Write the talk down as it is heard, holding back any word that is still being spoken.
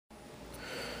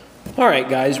Alright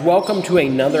guys, welcome to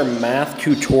another math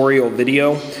tutorial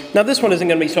video. Now this one isn't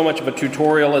going to be so much of a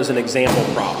tutorial as an example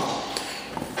problem.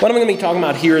 What I'm going to be talking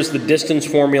about here is the distance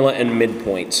formula and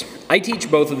midpoints. I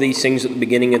teach both of these things at the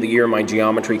beginning of the year in my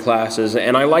geometry classes,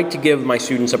 and I like to give my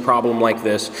students a problem like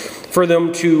this for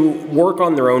them to work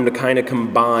on their own to kind of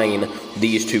combine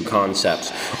these two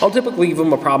concepts. I'll typically give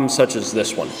them a problem such as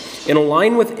this one. In a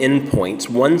line with endpoints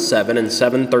 1, 7, and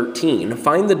 7, 13,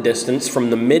 find the distance from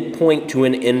the midpoint to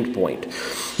an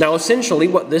endpoint. Now essentially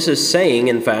what this is saying,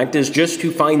 in fact, is just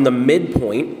to find the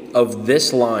midpoint of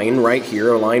this line right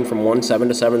here, a line from 1, 7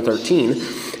 to 7, 13,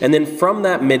 and then from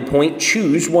that midpoint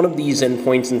choose one of these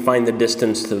endpoints and find the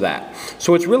distance to that.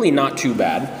 So it's really not too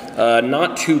bad,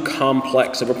 not too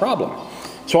complex of a problem.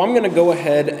 So I'm going to go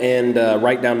ahead and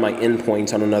write down my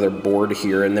endpoints on another board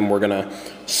here, and then we're going to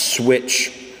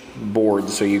switch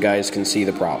boards so you guys can see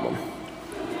the problem.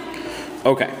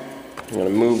 Okay, I'm going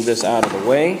to move this out of the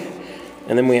way,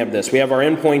 and then we have this. We have our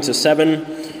endpoints of 7,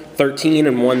 13,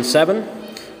 and 1, 7.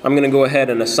 I'm going to go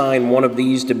ahead and assign one of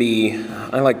these to be,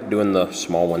 I like doing the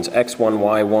small ones, x1,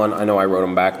 y1. I know I wrote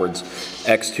them backwards,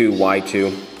 x2,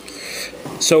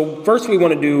 y2. So first we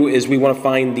want to do is we want to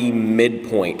find the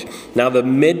midpoint. Now the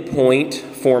midpoint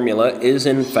formula is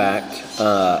in fact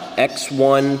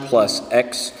x1 plus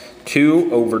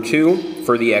x2 over 2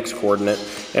 for the x-coordinate,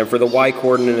 and for the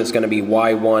y-coordinate it's going to be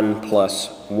y1 plus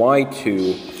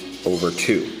y2 over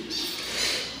 2.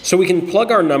 So we can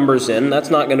plug our numbers in. That's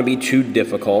not going to be too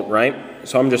difficult, right?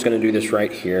 So I'm just going to do this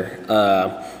right here.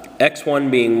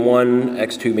 X1 being 1,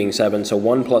 x2 being 7, so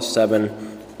 1 plus 7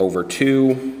 over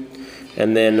 2.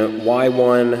 And then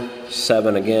y1,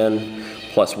 7 again,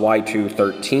 plus y2,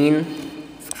 13.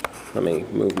 Let me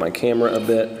move my camera a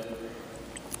bit.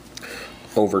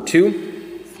 Over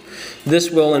 2.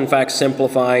 This will in fact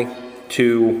simplify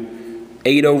to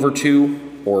 8 over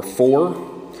 2, or 4.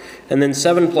 And then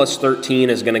 7 plus 13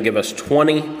 is going to give us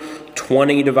 20.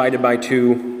 20 divided by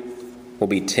 2 will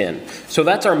be 10. So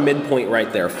that's our midpoint right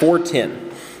there,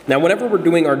 410. Now whenever we're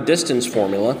doing our distance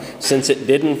formula, since it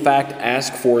did in fact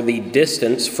ask for the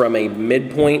distance from a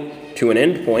midpoint to an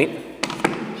endpoint,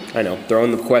 I know,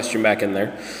 throwing the question back in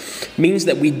there, means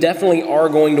that we definitely are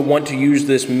going to want to use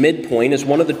this midpoint as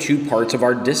one of the two parts of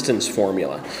our distance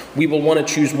formula. We will want to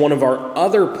choose one of our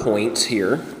other points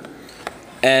here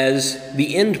as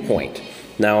the endpoint.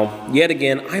 Now, yet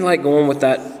again, I like going with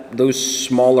those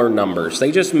smaller numbers.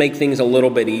 They just make things a little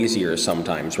bit easier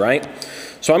sometimes, right?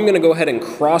 So I'm going to go ahead and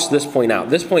cross this point out.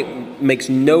 This point makes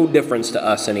no difference to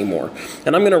us anymore.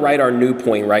 And I'm going to write our new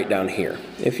point right down here.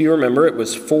 If you remember, it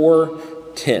was 4,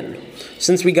 10.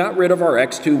 Since we got rid of our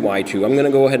x2, y2, I'm going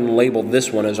to go ahead and label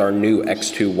this one as our new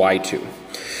x2, y2.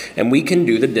 And we can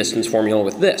do the distance formula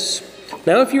with this.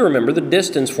 Now, if you remember, the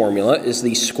distance formula is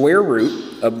the square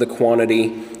root of the quantity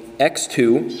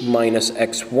x2 minus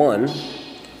x1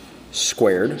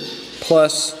 squared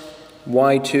plus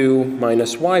y2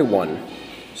 minus y1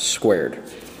 squared.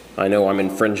 I know I'm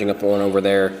infringing upon over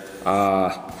there.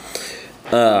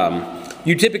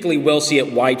 You typically will see it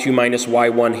y2 minus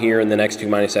y1 here and then x2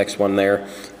 minus x1 there.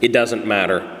 It doesn't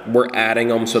matter. We're adding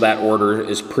them, so that order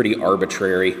is pretty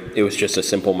arbitrary. It was just a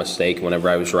simple mistake whenever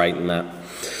I was writing that.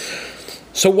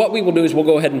 So what we will do is we'll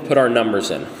go ahead and put our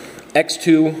numbers in.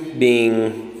 x2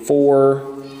 being 4,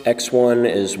 x1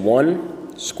 is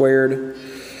 1 squared,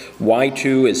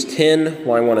 y2 is 10,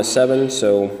 y1 is 7,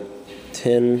 so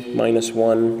 10 minus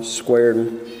 1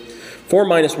 squared. 4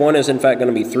 minus 1 is in fact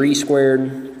going to be 3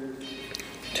 squared.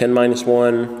 10 minus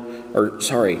 1, or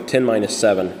sorry, 10 minus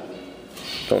 7.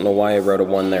 Don't know why I wrote a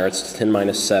 1 there. It's 10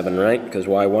 minus 7, right? Because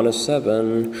y1 is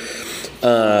 7.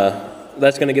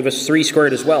 That's going to give us 3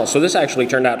 squared as well. So this actually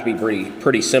turned out to be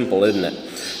pretty simple, isn't it?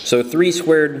 So 3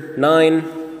 squared, 9,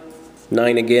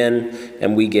 9 again,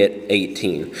 and we get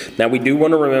 18. Now we do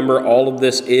want to remember all of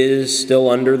this is still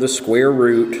under the square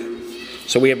root.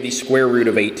 So we have the square root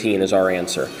of 18 as our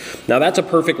answer. Now that's a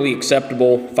perfectly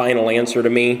acceptable final answer to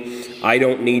me. I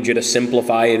don't need you to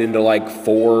simplify it into like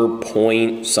 4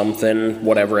 point something,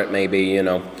 whatever it may be, you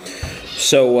know.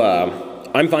 So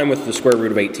I'm fine with the square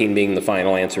root of 18 being the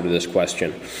final answer to this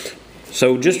question.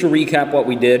 So just to recap what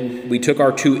we did, we took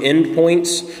our two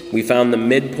endpoints, we found the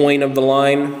midpoint of the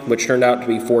line, which turned out to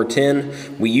be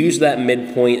 410. We used that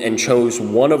midpoint and chose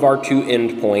one of our two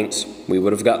endpoints. We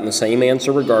would have gotten the same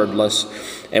answer regardless,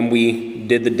 and we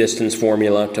did the distance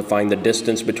formula to find the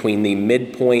distance between the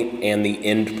midpoint and the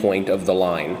endpoint of the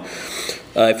line.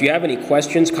 If you have any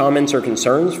questions, comments, or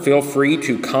concerns, feel free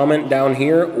to comment down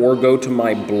here or go to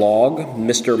my blog,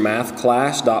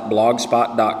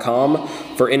 mrmathclass.blogspot.com,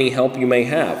 for any help you may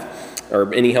have,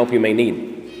 or any help you may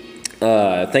need.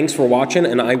 Thanks for watching,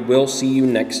 and I will see you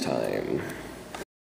next time.